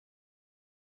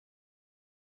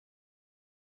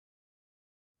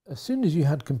As soon as you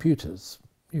had computers,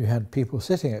 you had people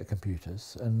sitting at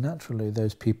computers, and naturally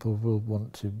those people will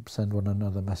want to send one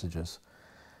another messages.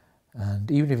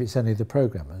 And even if it's only the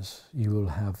programmers, you will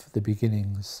have the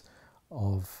beginnings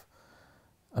of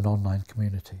an online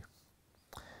community.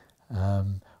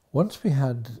 Once we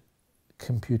had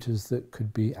computers that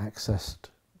could be accessed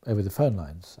over the phone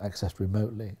lines, accessed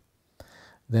remotely,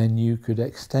 then you could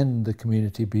extend the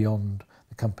community beyond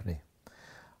the company.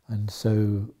 And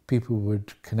so people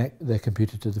would connect their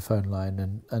computer to the phone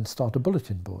line and start a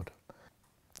bulletin board.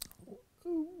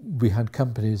 We had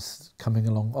companies coming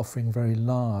along offering very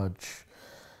large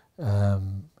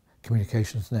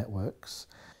communications networks.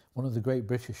 One of the great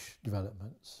British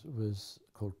developments was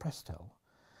called Prestel,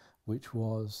 which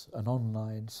was an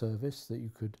online service that you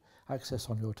could access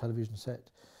on your television set.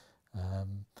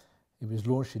 It was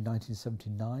launched in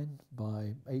 1979.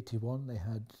 By 81, they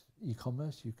had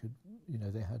e-commerce.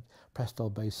 They had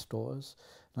Prestel-based stores.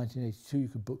 1982, you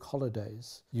could book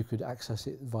holidays. You could access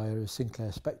it via a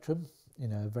Sinclair Spectrum,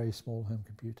 a very small home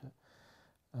computer.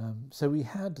 So we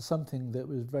had something that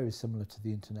was very similar to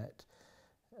the internet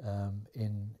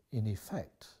in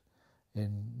effect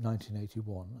in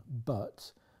 1981,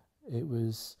 but it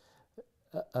was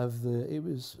of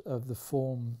the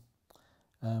form.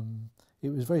 It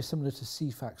was very similar to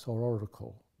CFAX or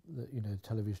Oracle,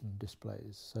 television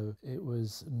displays. So it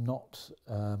was not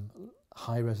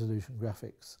high resolution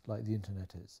graphics like the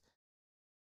internet is.